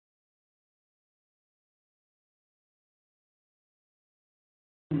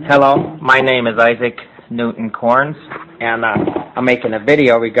Hello, my name is Isaac Newton Corns, and I'm making a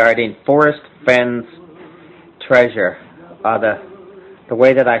video regarding Forrest Fenn's treasure. The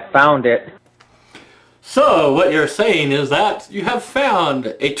way that I found it. So, what you're saying is that you have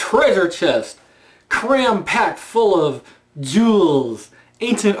found a treasure chest cram-packed full of jewels,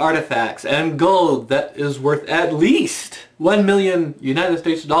 ancient artifacts, and gold that is worth at least $1 million United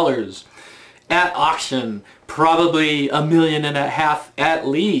States dollars at auction. Probably $1.5 million at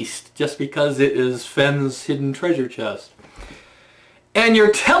least, just because it is Fenn's hidden treasure chest. And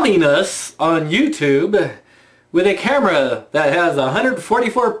you're telling us on YouTube with a camera that has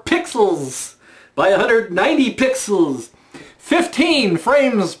 144 pixels by 190 pixels, 15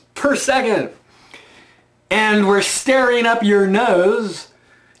 frames per second, and we're staring up your nose,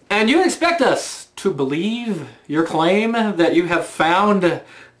 and you expect us to believe your claim that you have found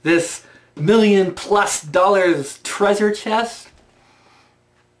this $1 million+ treasure chest?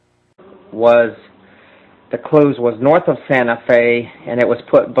 The clues was north of Santa Fe, and it was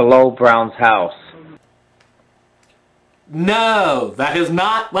put below Brown's house. No, that is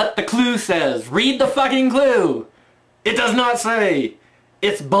not what the clue says. Read the fucking clue. It does not say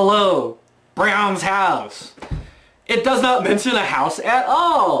it's below Brown's house. It does not mention a house at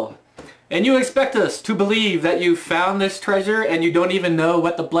all. And you expect us to believe that you found this treasure and you don't even know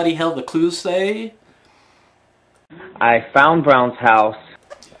what the bloody hell the clues say? I found Brown's house.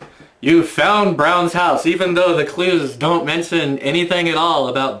 You found Brown's house even though the clues don't mention anything at all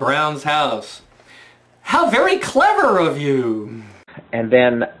about Brown's house. How very clever of you! And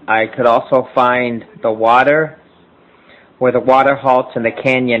then I could also find the water, where the water halts in the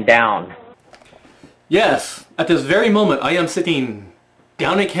canyon down. Yes, at this very moment I am sitting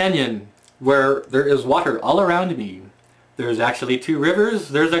down a canyon where there is water all around me. There's actually 2 rivers,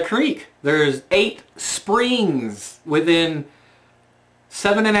 there's a creek, there's 8 springs within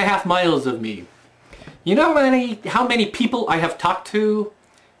 7.5 miles of me. You know how many people I have talked to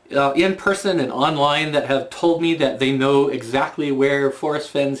in person and online that have told me that they know exactly where Forrest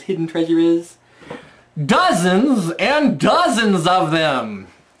Fenn's hidden treasure is? Dozens and dozens of them!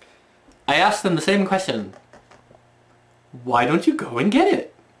 I asked them the same question. Why don't you go and get it?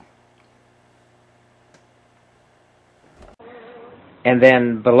 And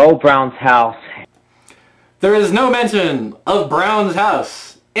then below Brown's house. There is no mention of Brown's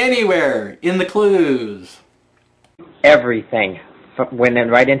house anywhere in the clues. Everything went in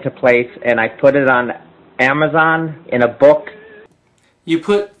right into place, and I put it on Amazon in a book. You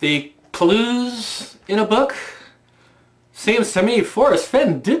put the clues in a book? Seems to me Forrest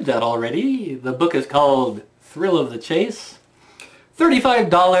Fenn did that already. The book is called Thrill of the Chase.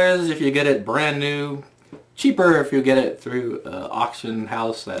 $35 if you get it brand new. Cheaper if you get it through an auction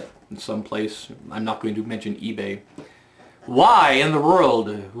house at some place. I'm not going to mention eBay. Why in the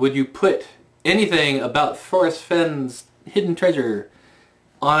world would you put anything about Forrest Fenn's hidden treasure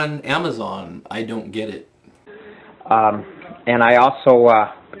on Amazon? I don't get it. And I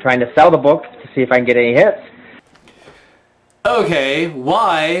also trying to sell the book to see if I can get any hits. Okay,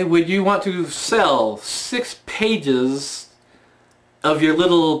 why would you want to sell 6 pages of your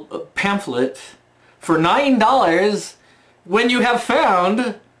little pamphlet for $9 when you have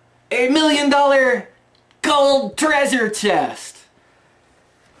found $1 million gold treasure chest?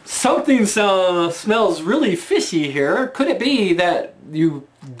 Something smells really fishy here. Could it be that you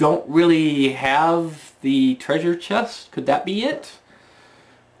don't really have the treasure chest? Could that be it?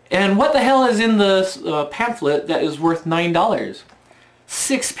 And what the hell is in the pamphlet that is worth $9?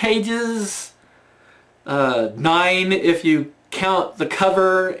 6 pages, 9 if you count the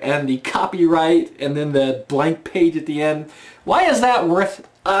cover and the copyright and then the blank page at the end. Why is that worth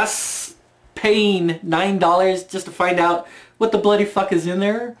us paying $9 just to find out what the bloody fuck is in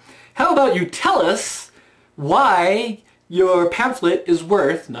there? How about you tell us why your pamphlet is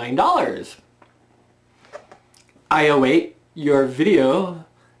worth $9? I await your video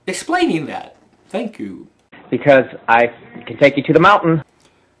explaining that. Thank you. Because I can take you to the mountain.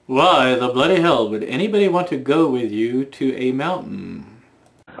 Why the bloody hell would anybody want to go with you to a mountain?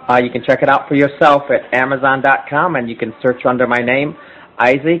 You can check it out for yourself at Amazon.com, and you can search under my name,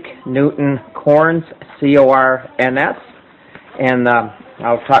 Isaac Newton Corns, C-O-R-N-S. And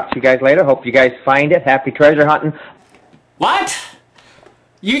I'll talk to you guys later. Hope you guys find it. Happy treasure hunting. What?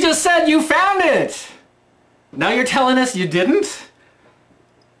 You just said you found it! Now you're telling us you didn't?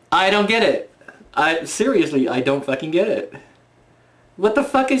 I don't get it. Seriously, I don't fucking get it. What the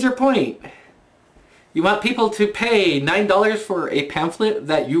fuck is your point? You want people to pay $9 for a pamphlet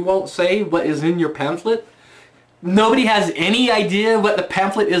that you won't say what is in your pamphlet? Nobody has any idea what the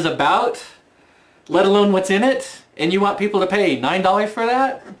pamphlet is about, let alone what's in it, And you want people to pay $9 for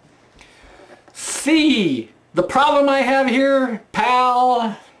that? C, the problem I have here